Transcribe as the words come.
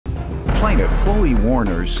Plaintiff Chloe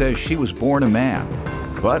Warner says she was born a man,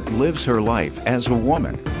 but lives her life as a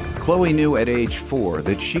woman. Chloe knew at age 4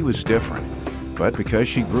 that she was different, but because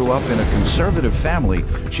she grew up in a conservative family,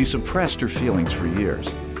 she suppressed her feelings for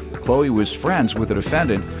years. Chloe was friends with the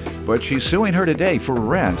defendant, but she's suing her today for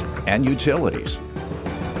rent and utilities.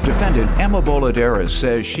 Defendant Emma Boladeras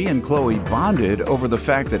says she and Chloe bonded over the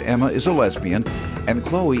fact that Emma is a lesbian and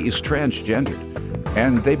Chloe is transgendered,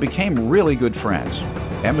 and they became really good friends.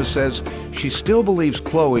 Emma says she still believes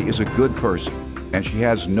Chloe is a good person, and she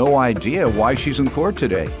has no idea why she's in court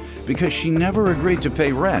today, because she never agreed to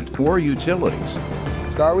pay rent or utilities.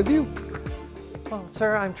 Start with you. Well,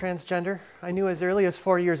 sir, I'm transgender. I knew as early as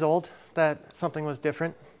 4 years old that something was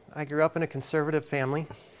different. I grew up in a conservative family,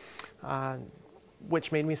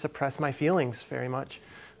 which made me suppress my feelings very much.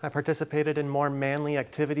 I participated in more manly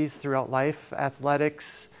activities throughout life,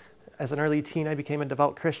 athletics. As an early teen, I became a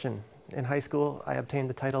devout Christian. In high school, I obtained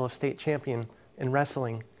the title of state champion in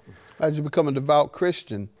wrestling. How did you become a devout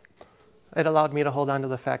Christian? It allowed me to hold on to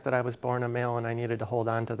the fact that I was born a male, and I needed to hold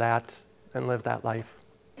on to that and live that life.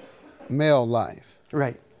 Male life.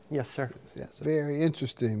 Right. Yes, sir. That's very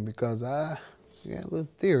interesting, because I got a little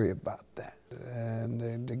theory about that.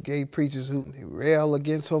 And the gay preachers who rail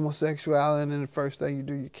against homosexuality, and then the first thing you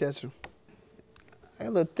do, you catch them. I got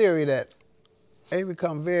a little theory that they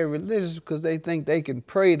become very religious because they think they can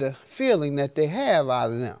pray the feeling that they have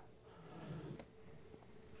out of them.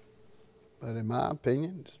 But in my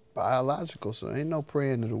opinion, it's biological, so ain't no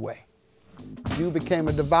praying it away. You became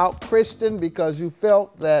a devout Christian because you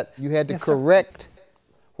felt that you had to correct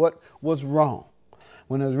what was wrong,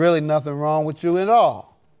 when there's really nothing wrong with you at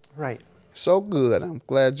all. Right. So good. I'm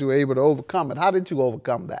glad you were able to overcome it. How did you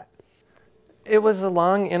overcome that? It was a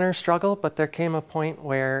long inner struggle, but there came a point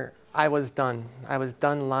where I was done. I was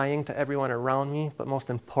done lying to everyone around me, but most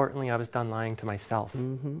importantly, I was done lying to myself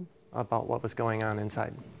about what was going on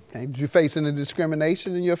inside. Okay. Did you face any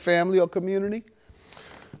discrimination in your family or community?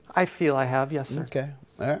 I feel I have, yes, sir. Okay.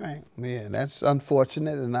 All right. Yeah, that's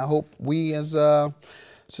unfortunate, and I hope we as a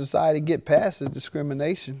society get past the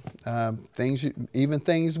discrimination. Even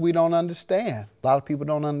things we don't understand. A lot of people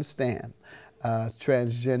don't understand.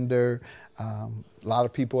 Transgender, a lot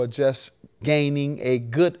of people are just gaining a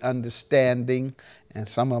good understanding, and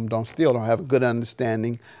some of them still don't have a good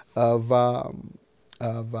understanding of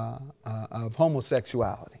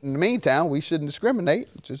homosexuality. In the meantime, we shouldn't discriminate.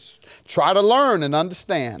 Just try to learn and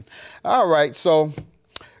understand. All right, so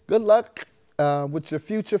good luck with your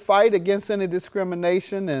future fight against any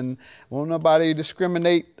discrimination, and won't nobody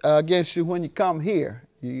discriminate against you when you come here.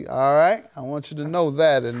 All right? I want you to know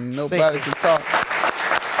that, and nobody can talk.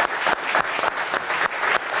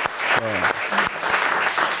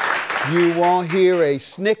 You won't hear a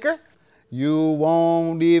snicker. You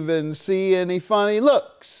won't even see any funny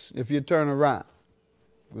looks if you turn around,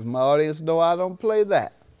 because my audience know I don't play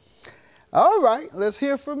that. All right, let's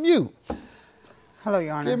hear from you. Hello,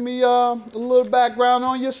 Your Honor. Give me a little background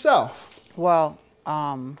on yourself. Well,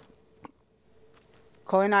 Chloe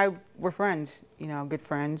and I were friends, you know, good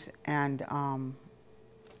friends, and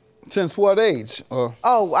since what age?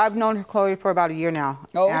 Oh, I've known Chloe for about a year now.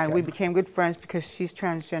 Oh, okay. And we became good friends because she's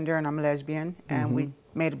transgender and I'm a lesbian, and we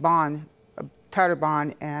made a bond, a tighter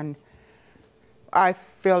bond, and I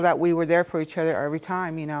feel that we were there for each other every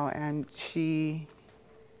time, you know, and she's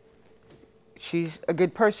a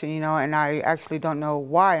good person, you know, and I actually don't know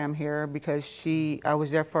why I'm here, because I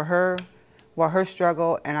was there for her, her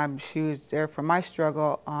struggle, and she was there for my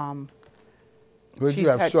struggle. Would you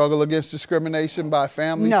have struggled against discrimination by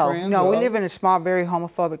family, friends? No, we live in a small, very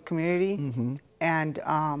homophobic community, and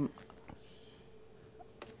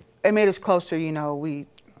it made us closer, you know.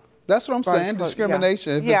 That's what I'm saying,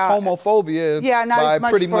 discrimination. If it's homophobia, by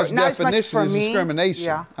pretty much definition, is discrimination.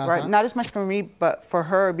 Yeah, right. Not as much for me, but for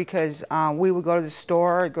her, because we would go to the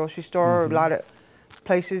store, grocery store, a lot of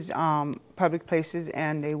places, public places,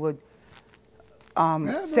 and they would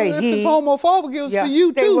say if it's homophobic, it was for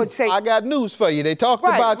you too. Would say, I got news for you. They talked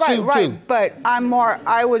about you too. But I'm more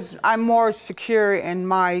secure in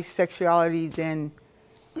my sexuality than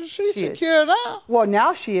she's secure now. Well,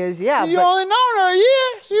 now she is, yeah. You only known her a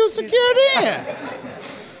year. She was secure then.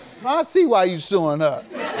 I see why you suing her.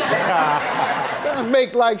 Trying to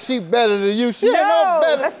make like she better than you. She ain't no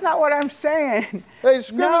better. That's not what I'm saying. They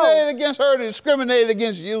discriminated against her. They discriminated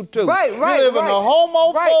against you too. Right. You live in a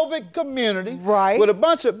homophobic community with a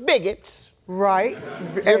bunch of bigots. Right.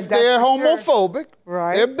 If they're homophobic,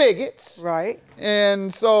 they're bigots. Right.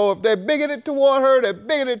 And so if they're bigoted toward her, they're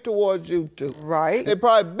bigoted towards you too. Right. They're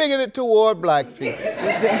probably bigoted toward black people.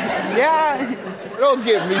 Yeah. Don't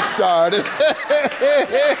get me started.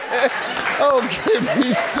 Don't get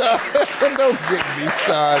me started. Don't get me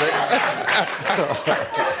started.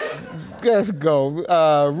 Let's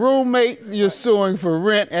go. Roommate, you're suing for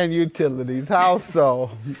rent and utilities. How so?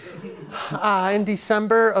 In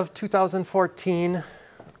December of 2014,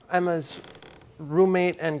 Emma's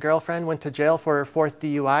roommate and girlfriend went to jail for her 4th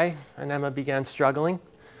DUI, and Emma began struggling.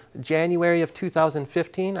 January of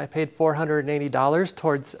 2015, I paid $480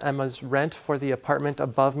 towards Emma's rent for the apartment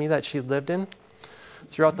above me that she lived in.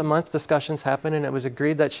 Throughout the month, discussions happened, and it was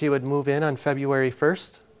agreed that she would move in on February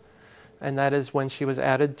 1st, and that is when she was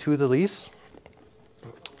added to the lease,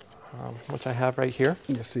 which I have right here.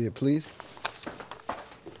 Let's see it, please.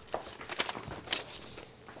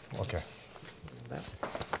 Okay.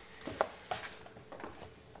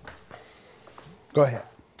 Go ahead.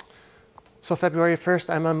 So February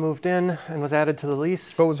 1st, Emma moved in and was added to the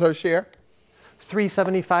lease. What was her share?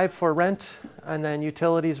 $375 for rent, and then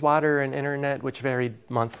utilities, water, and internet, which varied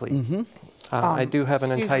monthly. Mm-hmm. I do have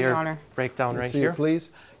an excuse me, Your entire Honor. breakdown right See here. it, please.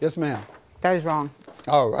 Yes, ma'am. That is wrong.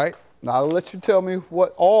 All right. Now I'll let you tell me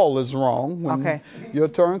what all is wrong when Okay. your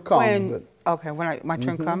turn comes. When my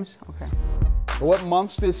turn comes? Okay. What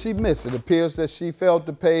months did she miss? It appears that she failed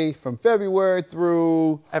to pay from February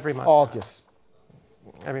through Every month. August.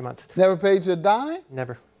 Every month. Never paid you a dime?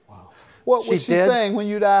 Never. What was she did. saying when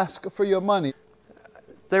you'd ask for your money?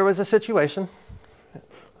 There was a situation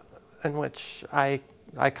in which I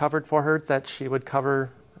covered for her that she would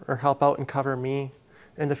cover or help out and cover me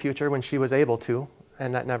in the future when she was able to,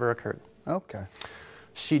 and that never occurred. Okay.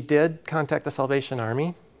 She did contact the Salvation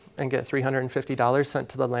Army and get $350 sent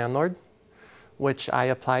to the landlord, which I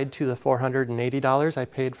applied to the $480 I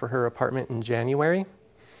paid for her apartment in January,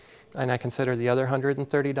 and I consider the other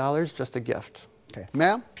 $130 just a gift. Okay.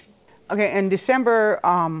 Ma'am? Okay, in December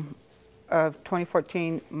of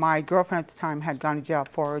 2014, my girlfriend at the time had gone to jail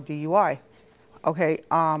for a DUI. Okay,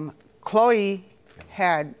 Chloe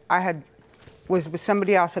was with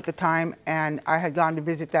somebody else at the time, and I had gone to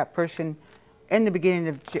visit that person in the beginning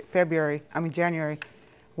of January.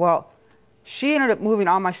 Well, she ended up moving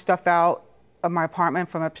all my stuff out of my apartment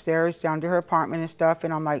from upstairs down to her apartment and stuff,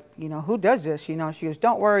 and I'm like, who does this? She goes,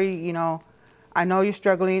 don't worry, I know you're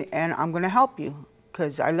struggling, and I'm gonna help you,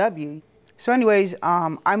 because I love you. So anyways,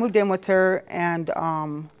 I moved in with her, and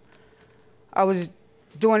I was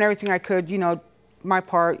doing everything I could, my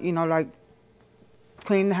part, like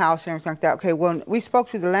clean the house and everything like that. Okay, when we spoke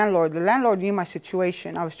to the landlord knew my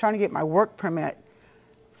situation. I was trying to get my work permit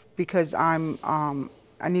because I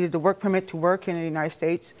needed the work permit to work in the United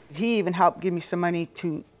States. He even helped give me some money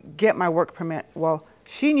to get my work permit. Well,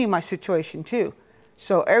 she knew my situation too.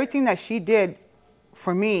 So everything that she did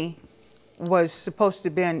for me was supposed to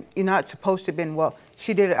have been, not supposed to have been, well,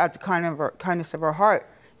 she did it out the kindness of her heart,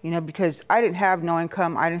 because I didn't have no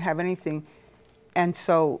income, I didn't have anything. And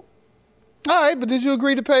so. All right, but did you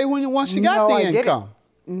agree to pay once you got the income?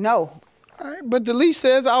 No. All right, but the lease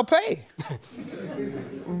says I'll pay.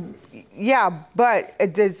 Yeah, but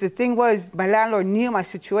the thing was, my landlord knew my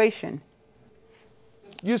situation.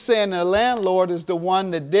 You're saying the landlord is the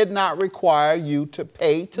one that did not require you to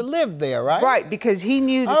pay to live there, right? Right, because he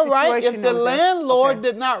knew the situation. All right, if the landlord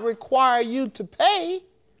did not require you to pay,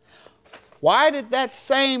 why did that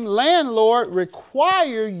same landlord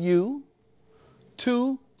require you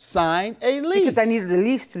to sign a lease? Because I needed a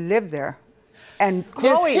lease to live there. And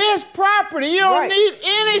Chloe, it's his property. You don't need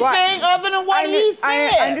anything other than what he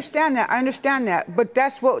says. I understand that. I understand that. But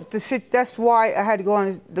that's why I had to go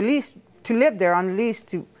on the lease to live there on the lease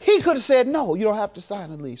to. He could have said no. You don't have to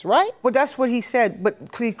sign a lease, right? Well, that's what he said.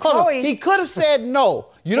 But see, Chloe, he could have said no.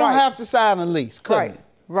 You don't have to sign a lease, couldn't he?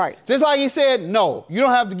 Right. Just like he said no. You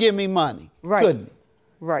don't have to give me money. Right. Couldn't he?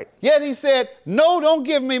 Right. Yet he said no. Don't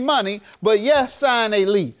give me money, but yes, sign a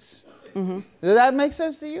lease. Mm-hmm. Does that make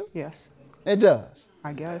sense to you? Yes. It does.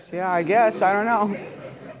 I guess, yeah, I guess. I don't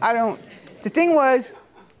know. The thing was,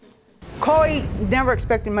 Chloe never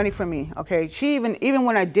expected money from me, okay? She even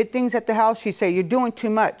when I did things at the house, she'd say, you're doing too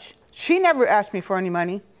much. She never asked me for any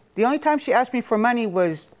money. The only time she asked me for money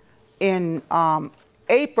was in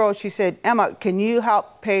April. She said, Emma, can you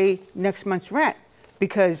help pay next month's rent?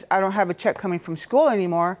 Because I don't have a check coming from school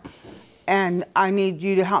anymore, and I need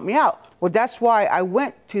you to help me out. Well, that's why I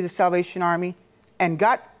went to the Salvation Army and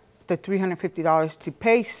got the $350 to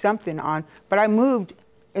pay something on, but I moved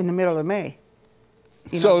in the middle of May.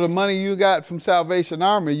 So the money you got from Salvation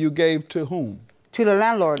Army, you gave to whom? To the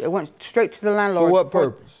landlord. It went straight to the landlord. For what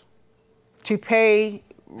purpose? To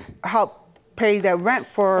help pay that rent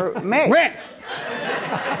for May. Rent!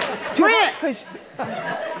 Rent!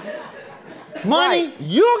 Money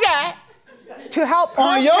you got to help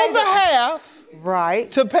on your behalf, right,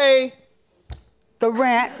 to pay The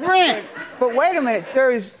rent. Rent. But wait a minute,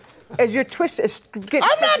 as you're twisted,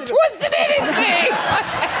 I'm not twisting anything!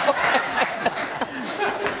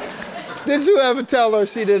 Did you ever tell her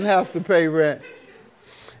she didn't have to pay rent?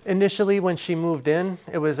 Initially, when she moved in,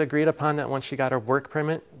 it was agreed upon that once she got her work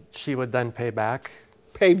permit, she would then pay back.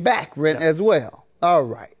 Pay back rent as well. All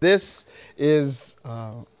right. This is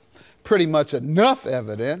pretty much enough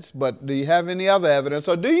evidence, but do you have any other evidence?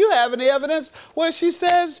 Or do you have any evidence where she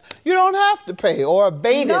says you don't have to pay or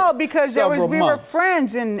abate it? No, because we were months?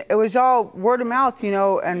 friends, and it was all word of mouth, you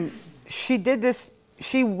know, and she did this.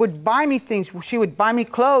 She would buy me things. She would buy me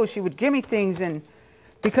clothes. She would give me things, and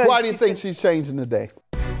because Why do you think she's changing today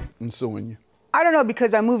and suing you? I don't know,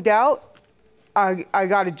 because I moved out. I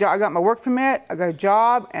got a job. I got my work permit. I got a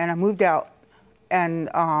job, and I moved out.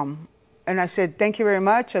 And I said, thank you very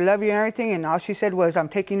much. I love you and everything. And all she said was, I'm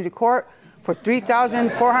taking you to court for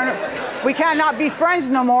 $3,400. We cannot be friends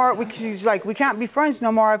no more. She's like, we can't be friends no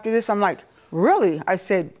more after this. I'm like, really? I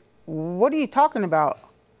said, what are you talking about?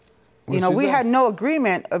 You know, we had no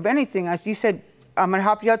agreement of anything. You said, I'm going to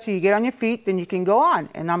help you out till you get on your feet, then you can go on.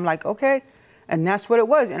 And I'm like, okay. And that's what it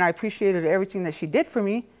was. And I appreciated everything that she did for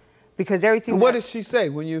me, because everything. What did she say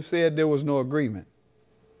when you said there was no agreement?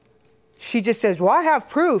 She just says, well, I have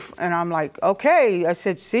proof. And I'm like, okay. I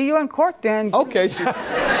said, see you in court then. Okay.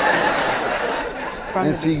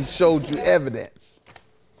 And she showed you evidence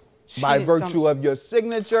by virtue of your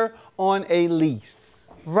signature on a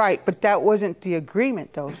lease. Right, but that wasn't the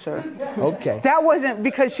agreement, though, sir. Okay. That wasn't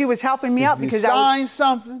because she was helping me out. Because you signed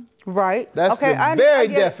something. Right. That's okay, the very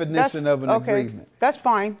definition of an agreement. That's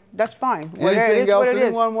fine. That's fine. Anything else?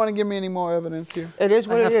 Anyone want to give me any more evidence here? It is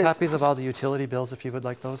what it is. I have copies of all the utility bills if you would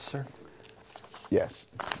like those, sir. Yes.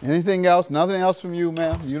 Anything else? Nothing else from you,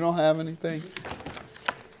 ma'am? You don't have anything?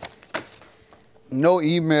 No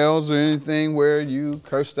emails or anything where you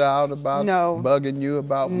cursed out about bugging you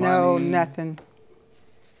about money? No, nothing.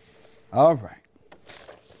 All right.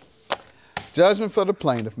 Judgment for the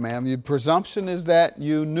plaintiff, ma'am. Your presumption is that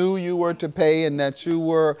you knew you were to pay and that you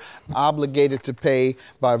were obligated to pay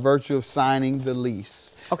by virtue of signing the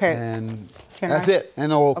lease. Okay. And that's it.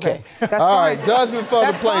 And okay. That's all fine. right. Judgment for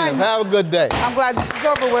the plaintiff. Fine. Have a good day. I'm glad this is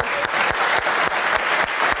over with.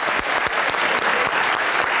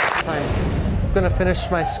 I'm going to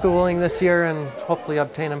finish my schooling this year and hopefully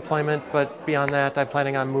obtain employment, but beyond that, I'm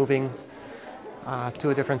planning on moving to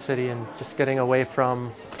a different city and just getting away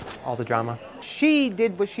from all the drama. She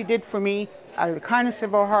did what she did for me out of the kindness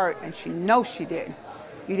of her heart, and she knows she did.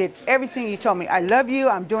 You did everything you told me. I love you.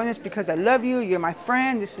 I'm doing this because I love you. You're my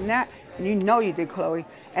friend, this and that. And you know you did, Chloe.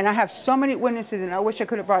 And I have so many witnesses, and I wish I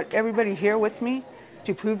could have brought everybody here with me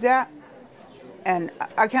to prove that. And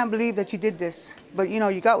I can't believe that you did this. But, you know,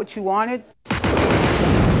 you got what you wanted.